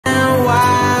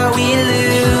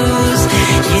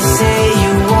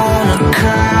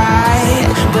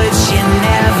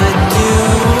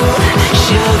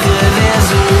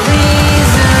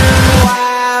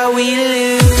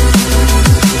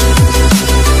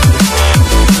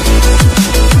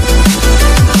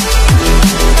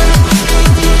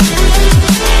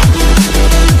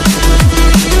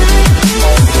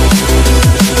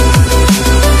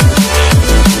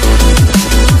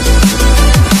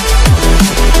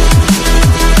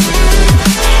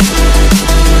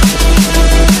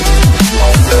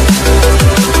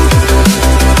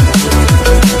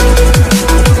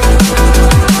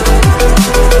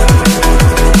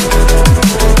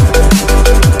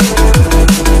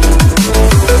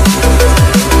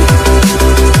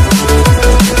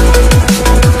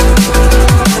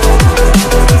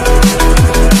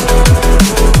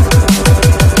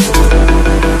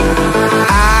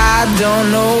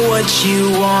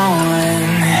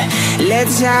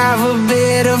Let's have a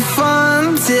bit of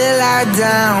fun till I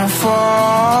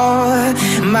downfall.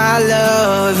 My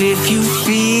love, if you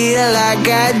feel like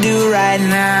I do right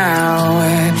now,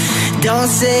 don't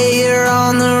say you're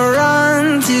on the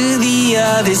run to the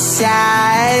other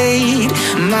side.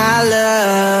 My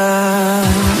love,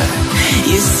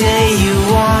 you say you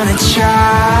wanna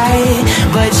try,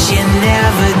 but you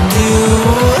never do.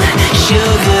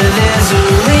 Sugar, there's a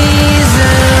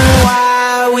reason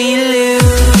why we lose.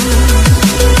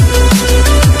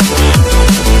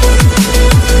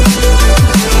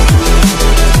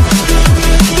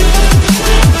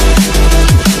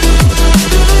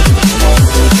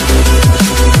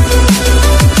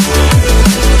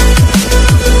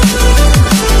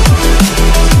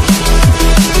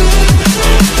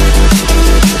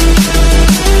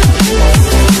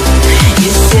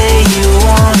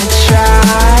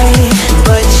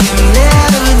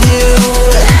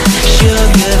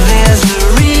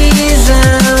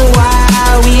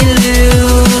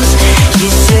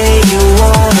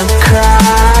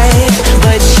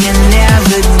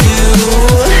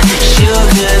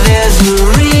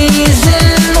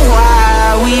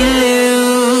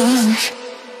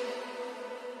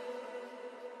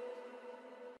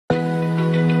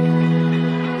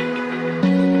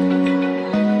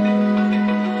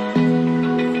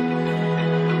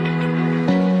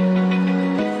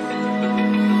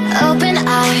 Open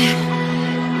eye,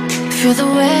 feel the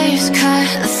waves cut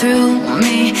through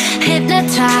me.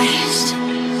 Hypnotized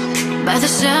by the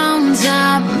sounds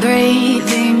I'm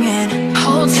breathing in.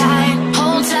 Hold tight,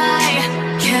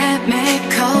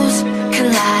 chemicals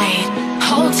collide.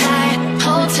 Hold tight,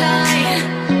 hold tight,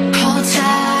 hold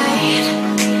tight.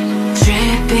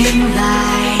 Dripping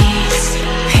lights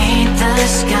paint the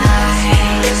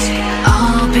skies,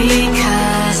 all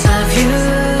because of you.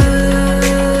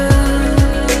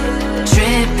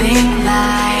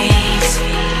 Lights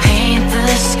paint the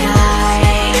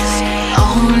skies,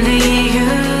 only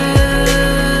you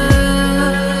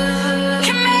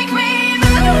can make me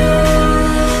move.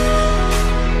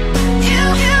 You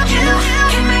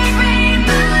can make me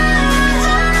move.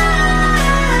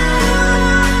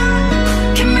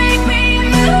 Can make me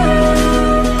move.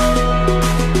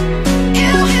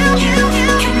 You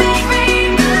can make me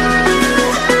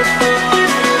move.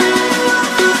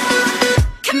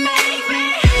 Can make me.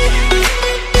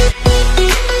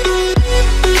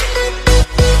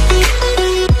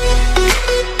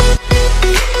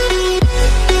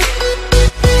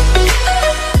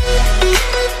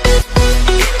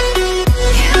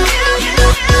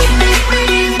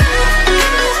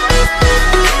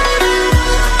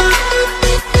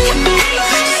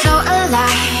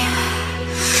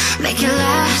 Make it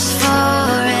last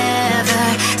forever.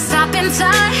 Stop in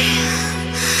time.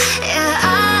 Yeah,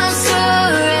 I'm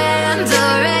surrendering.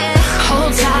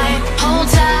 Hold tight,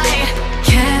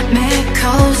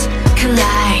 chemicals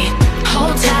collide.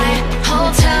 Hold tight,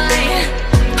 hold tight,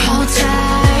 hold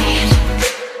tight.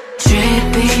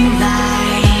 Dripping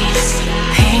lights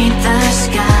paint the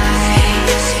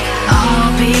skies, all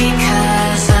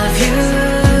because of you.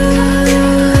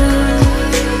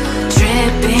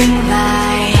 Dripping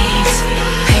lights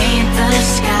paint the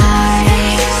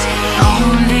skies,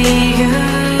 only you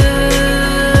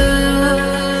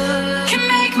can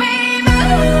make me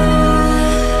move.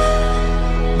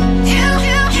 You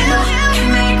can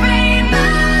make me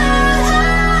move.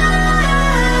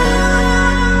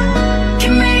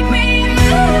 Can make me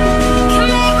move. Can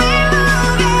make me move.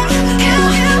 You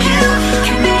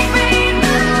can make me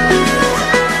move.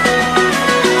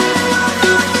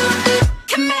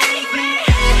 Can make me.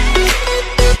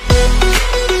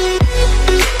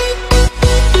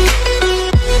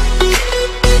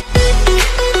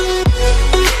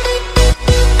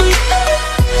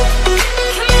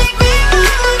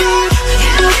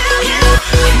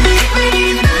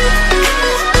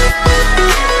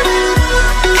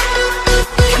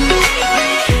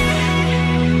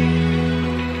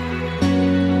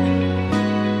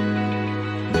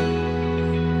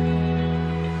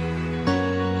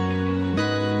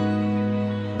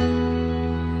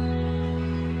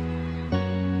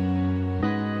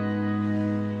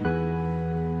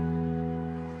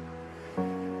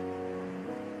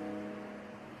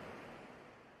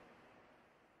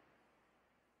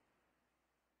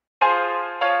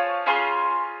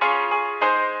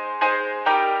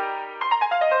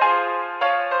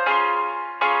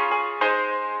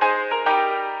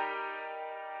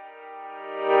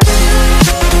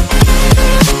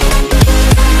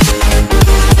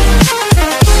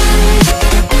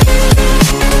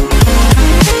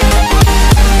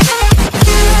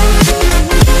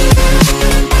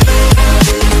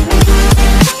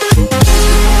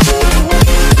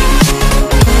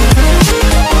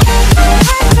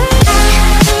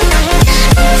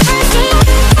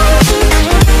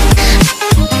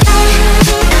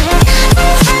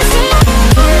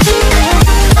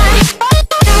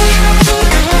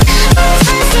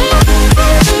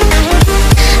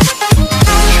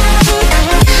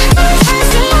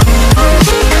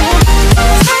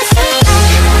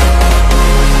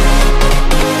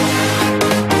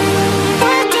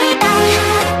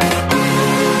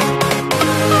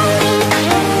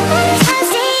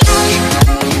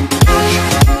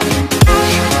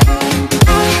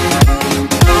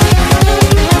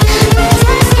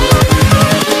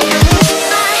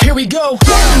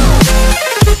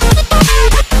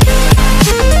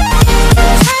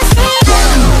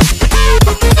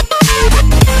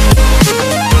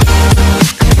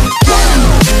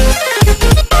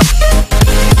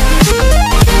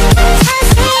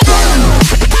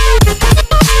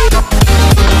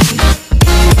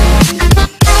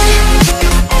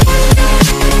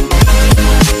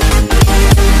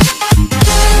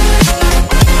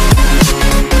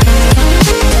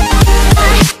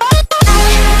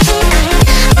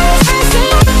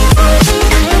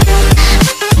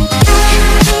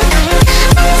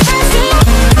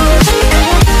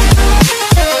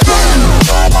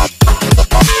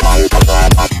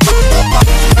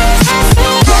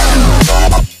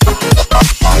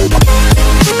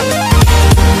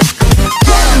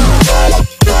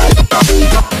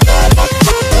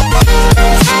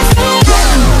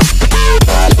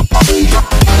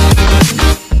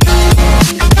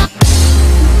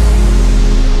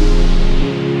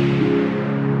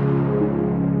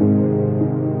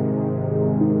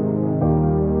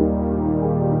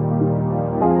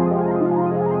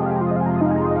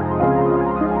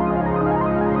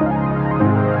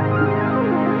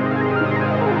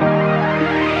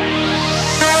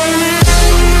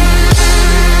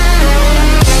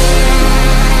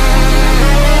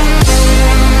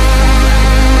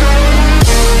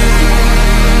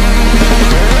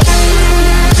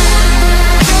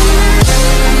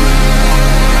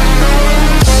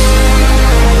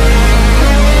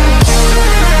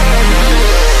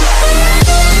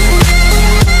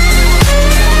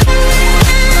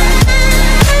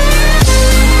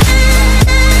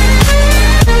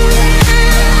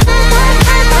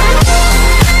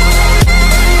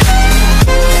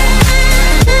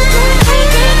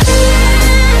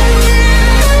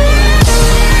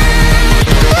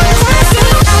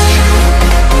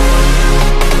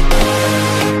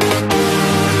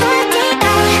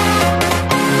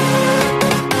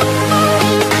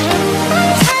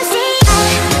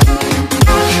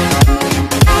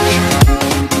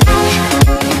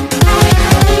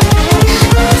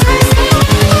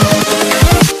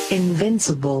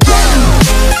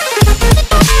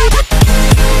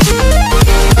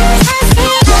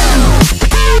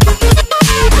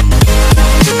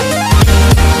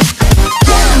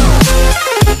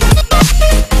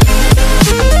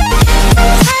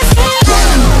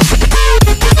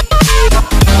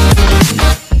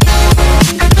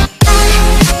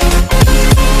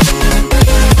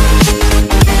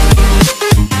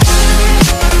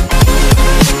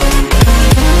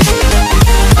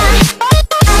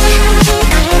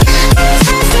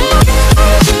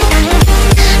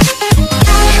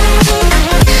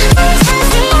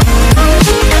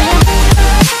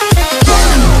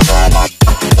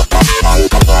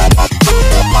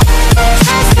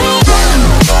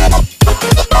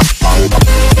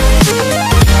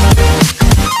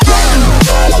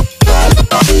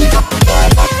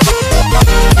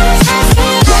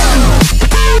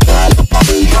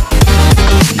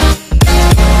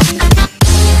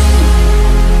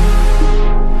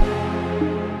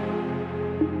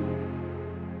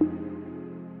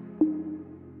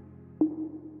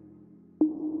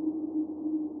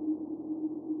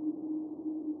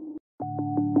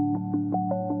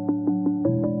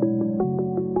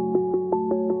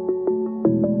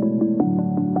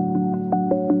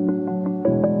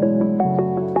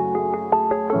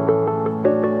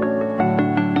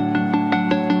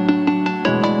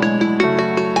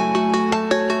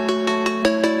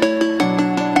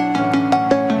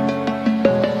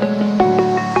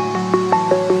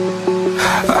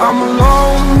 I'm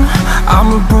alone, I'm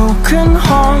a broken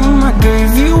home. I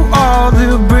gave you all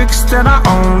the bricks that I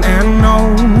own and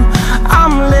know.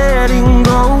 I'm letting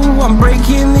go, I'm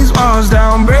breaking these walls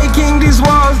down, breaking these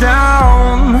walls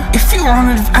down. If you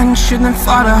want adventure, then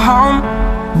fly to home.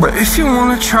 But if you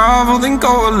wanna travel, then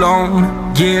go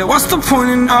alone. Yeah, what's the point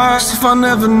in us if I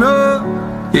never know?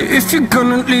 Yeah, if you're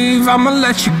gonna leave, I'ma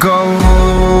let you go.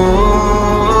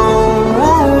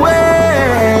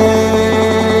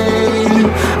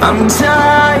 I'm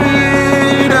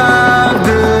tired of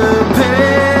the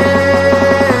pain.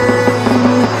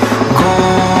 Go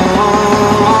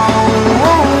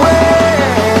away.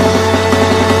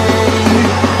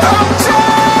 I'm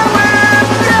tired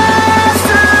with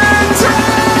yesterday.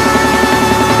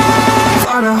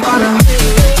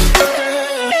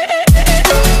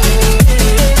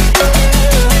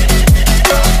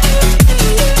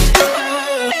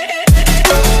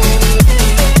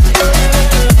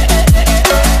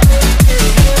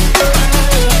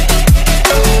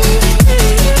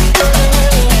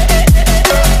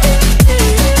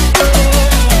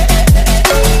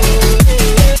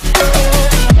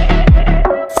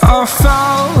 I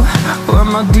fell where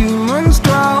my demons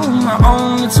dwell. My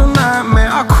own little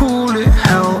nightmare, I call it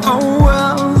hell. Oh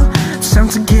well, it's time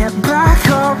to get back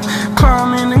up.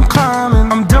 Climbing and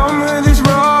climbing, I'm done with this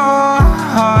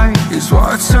ride, is what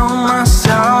I tell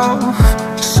myself,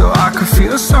 so I could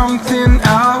feel something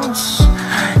else.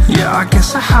 Yeah, I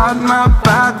guess I had my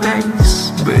bad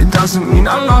days, but it doesn't mean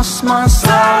I lost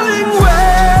myself. Darling,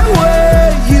 where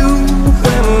were you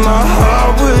when my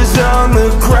heart was on the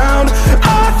ground?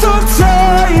 I thought